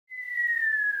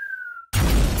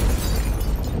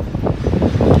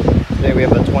Today we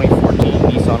have a 2014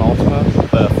 Nissan Altima,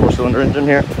 a 4-cylinder engine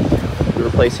here. We're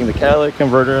replacing the catalytic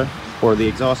converter for the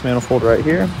exhaust manifold right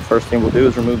here. First thing we'll do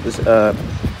is remove this, I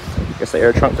guess the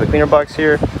air trunk to the cleaner box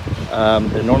here.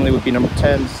 There normally would be number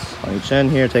 10s on each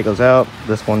end here. Take those out.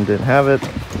 This one didn't have it.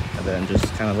 And then just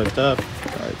kind of lift up. All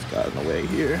right, it's got in the way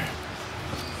here.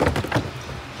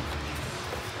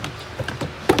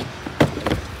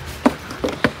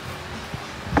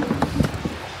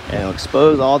 And it'll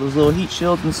expose all those little heat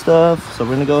shields and stuff. So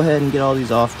we're gonna go ahead and get all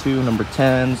these off too. Number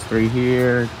 10s, 3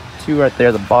 here, 2 right there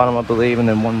at the bottom, I believe, and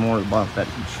then 1 more at the bottom of that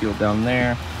heat shield down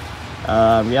there.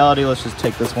 Reality, let's just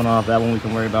take this one off. That one we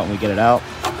can worry about when we get it out.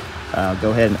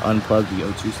 Go ahead and unplug the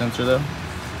O2 sensor though.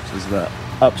 This is the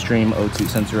upstream O2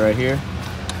 sensor right here.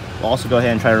 We'll also go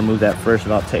ahead and try to remove that first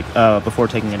before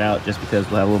taking it out, just because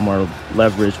we'll have a little more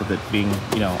leverage with it being,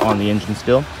 you know, on the engine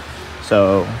still.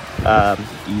 So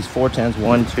these 410s,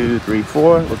 1, 2, 3,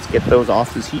 4. Let's get those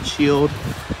off this heat shield.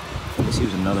 Let's see,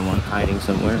 there's another one hiding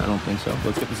somewhere. I don't think so.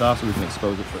 Let's get this off so we can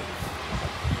expose it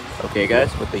first. Okay,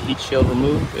 guys, with the heat shield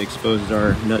removed, it exposes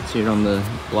our nuts here on the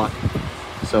block.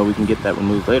 So we can get that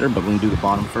removed later, but we're gonna do the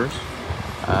bottom first.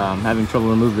 I'm having trouble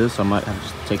remove this, so I might have to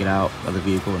just take it out of the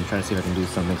vehicle and try to see if I can do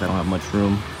something, because I don't have much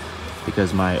room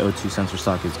because my O2 sensor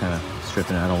socket is kind of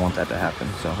stripping and I don't want that to happen.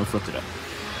 So let's lift it up.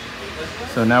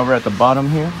 So now we're at the bottom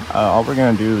here. All we're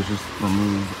gonna do is just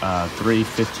remove 3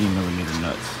 15mm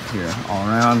nuts here all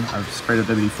around. I've sprayed up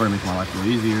WD-40 to make my life a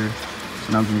little easier.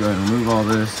 So now I'm gonna go ahead and remove all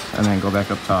this and then go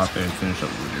back up top and finish up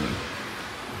what we're doing.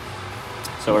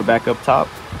 So we're back up top.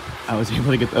 I was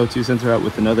able to get the O2 sensor out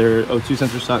with another O2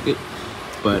 sensor socket,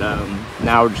 but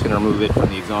now we're just gonna remove it from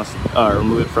the exhaust,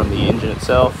 remove it from the engine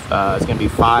itself. It's gonna be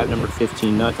 5 number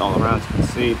 15 nuts all around, as you can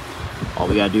see. All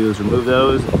we gotta do is remove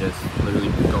those and just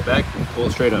literally go back and pull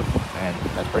it straight up, and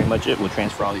that's pretty much it. We'll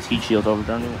transfer all these heat shields over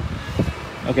to our new one.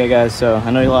 Okay guys, so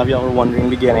I know a lot of y'all were wondering in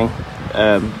the beginning,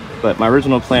 but my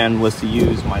original plan was to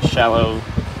use my shallow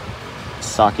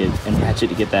socket and ratchet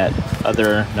to get that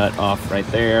other nut off right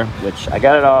there, which I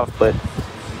got it off, but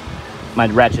my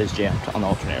ratchet is jammed on the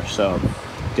alternator, so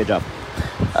good job.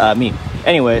 Me.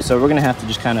 Anyway, so we're gonna have to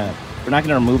just kind of, we're not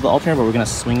going to remove the alternator, but we're going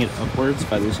to swing it upwards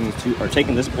by loosening these two, or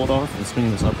taking this bolt off and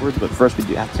swinging this upwards. But first we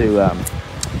do have to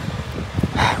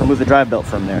remove the drive belt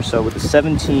from there. So with the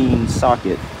 17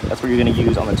 socket, that's what you're going to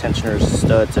use on the tensioner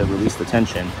stud to release the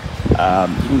tension. You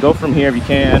can go from here if you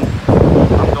can.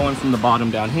 I'm going from the bottom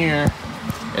down here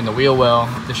in the wheel well.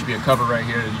 There should be a cover right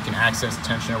here that you can access the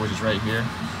tensioner, which is right here.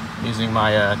 I'm using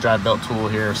my drive belt tool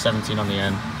here, 17 on the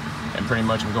end. And pretty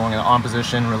much I'm going in the on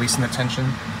position, releasing the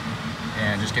tension,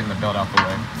 and just getting the belt out the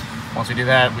way. Once we do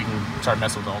that, we can start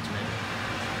messing with the alternator.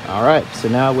 All right, so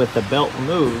now with the belt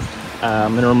removed,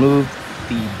 I'm gonna remove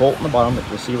the bolt in the bottom that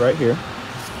you'll see right here,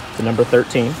 the number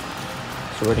 13. So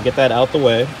we're gonna get that out the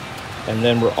way, and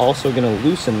then we're also gonna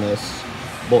loosen this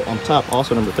bolt on top,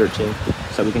 also number 13,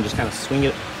 so we can just kind of swing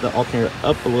it, the alternator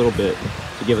up a little bit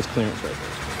to give us clearance right there.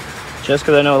 Just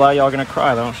because I know a lot of y'all are gonna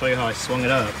cry, but I'll show you how I swung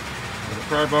it up. With a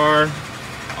pry bar,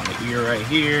 on the ear right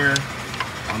here,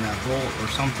 on that bolt or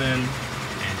something,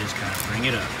 and just kind of bring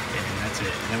it up, and that's it.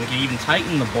 And then we can even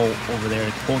tighten the bolt over there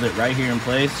to hold it right here in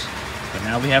place, but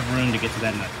now we have room to get to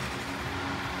that nut.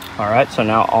 All right, so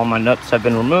now all my nuts have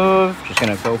been removed. Just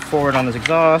gonna go forward on this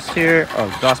exhaust here, or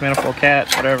exhaust manifold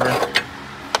catch, whatever.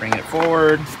 Bring it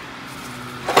forward,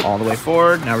 all the way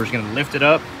forward. Now we're just gonna lift it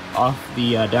up off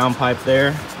the down pipe there,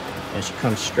 and it should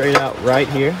come straight out right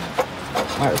here.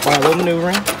 Might require a little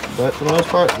maneuvering, but for the most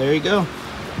part, there you go.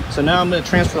 So now I'm going to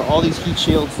transfer all these heat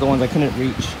shields, the ones I couldn't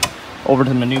reach, over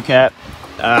to my new cat.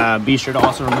 Be sure to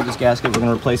also remove this gasket. We're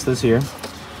going to replace this here.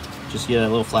 Just get a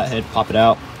little flathead, pop it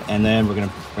out, and then we're going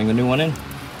to bring the new one in.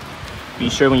 Be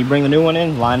sure when you bring the new one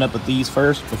in, line up with these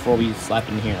first before we slap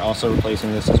it in here. Also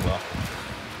replacing this as well.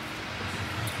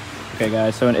 Okay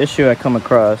guys, so an issue I came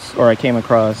across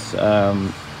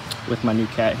with my new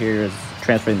cat here is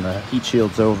transferring the heat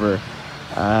shields over.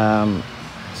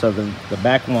 So the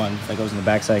back one that goes in the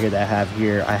back side here that I have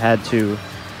here, I had to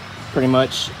pretty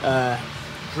much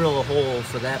drill a hole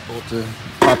for that bolt to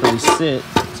properly sit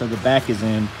so the back is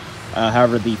in.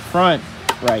 However, the front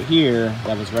right here,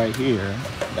 that was right here,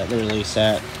 that literally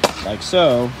sat like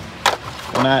so,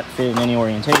 will not fit in any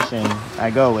orientation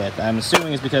I go with. I'm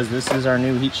assuming it's because this is our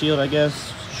new heat shield, I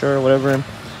guess. Sure, whatever.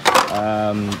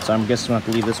 So I'm guessing I'm gonna have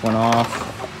to leave this one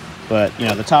off. But you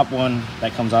know, the top one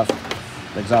that comes off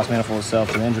the exhaust manifold itself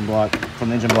to the engine block, from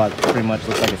the engine block, pretty much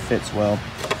looks like it fits well.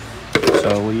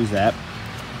 So we'll use that.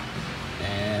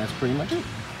 And that's pretty much it.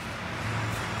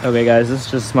 Okay guys, this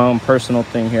is just my own personal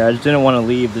thing here. I just didn't want to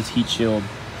leave this heat shield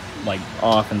like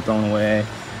off and thrown away.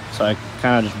 So I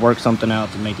kind of just worked something out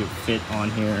to make it fit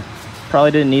on here.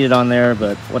 Probably didn't need it on there,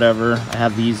 but whatever. I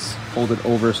have these folded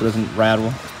over so it doesn't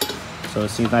rattle. So it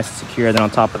seems nice and secure. Then on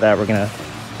top of that, we're gonna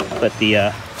put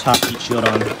the top heat shield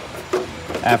on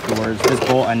afterwards. This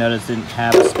bolt I noticed didn't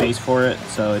have a space for it,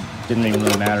 so it didn't even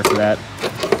really matter for that.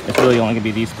 It's really only gonna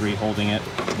be these three holding it,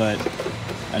 but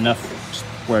enough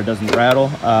where it doesn't rattle.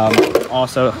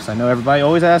 Also, because I know everybody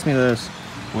always asks me this,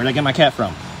 where did I get my cat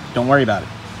from? Don't worry about it.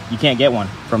 You can't get one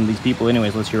from these people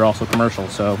anyways, unless you're also commercial.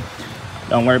 So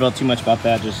don't worry about too much about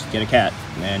that. Just get a cat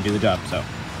and do the job. So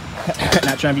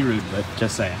not trying to be rude, but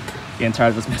just saying. Getting tired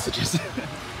of those messages.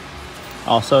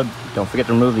 Also, don't forget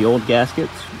to remove the old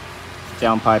gaskets,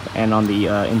 downpipe, and on the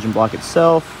engine block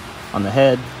itself, on the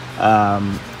head.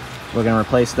 We're gonna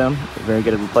replace them. We're very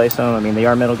good at replace them. I mean, they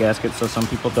are metal gaskets, so some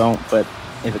people don't, but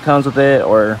if it comes with it,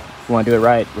 or if you want to do it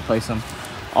right, replace them.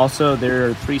 Also, there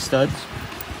are 3 studs.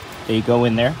 They go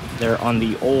in there. They're on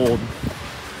the old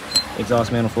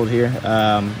exhaust manifold here.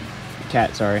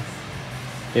 Sorry.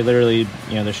 They literally,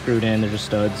 you know, they're screwed in. They're just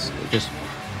studs. Just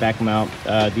back them out.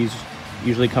 These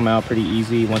usually come out pretty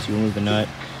easy once you remove the nut.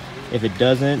 If it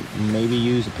doesn't, maybe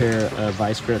use a pair of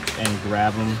vice grips and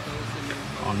grab them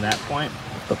on that point.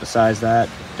 But besides that,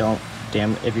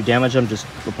 if you damage them, just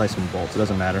replace them with bolts. It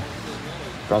doesn't matter.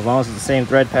 For as long as it's the same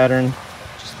thread pattern,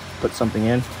 just put something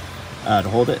in to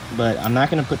hold it. But I'm not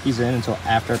going to put these in until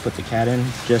after I put the cat in,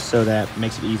 just so that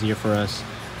makes it easier for us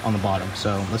on the bottom.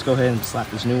 So let's go ahead and slap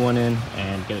this new one in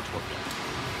and get it torqued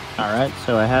down. All right,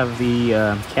 so I have the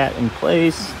cat in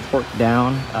place, torqued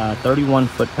down, 31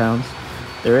 foot-pounds.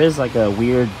 There is like a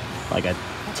weird, like a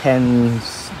 10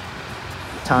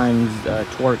 times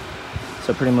torque.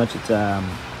 So pretty much it's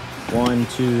 1,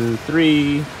 2,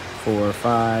 3, 4,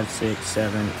 5, 6,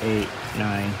 7, 8,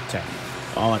 9, 10.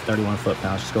 All at 31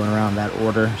 foot-pounds, just going around that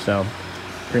order. So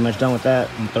pretty much done with that.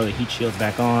 I'm gonna throw the heat shields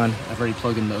back on. I've already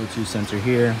plugged in the O2 sensor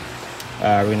here.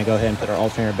 We're gonna go ahead and put our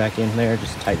alternator back in there,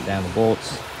 just tighten down the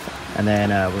bolts. And then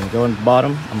we're gonna go in the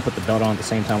bottom. I'm gonna put the belt on at the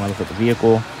same time I look at the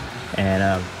vehicle,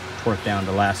 and torque down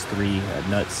the last 3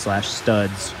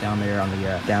 nuts/studs down there on the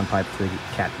downpipe for the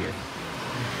cap here.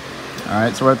 All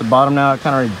right, so we're at the bottom now. I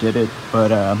kind of already did it,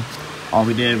 but all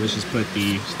we did was just put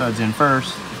the studs in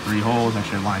first, 3 holes, make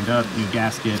sure they're lined up, new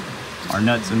gasket, our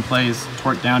nuts in place,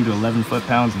 torqued down to 11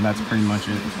 foot-pounds, and that's pretty much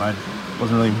it. But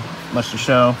wasn't really much to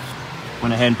show.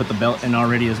 Went ahead and put the belt in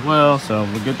already as well, so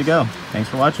we're good to go. Thanks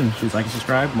for watching. Please like and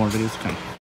subscribe. More videos to come.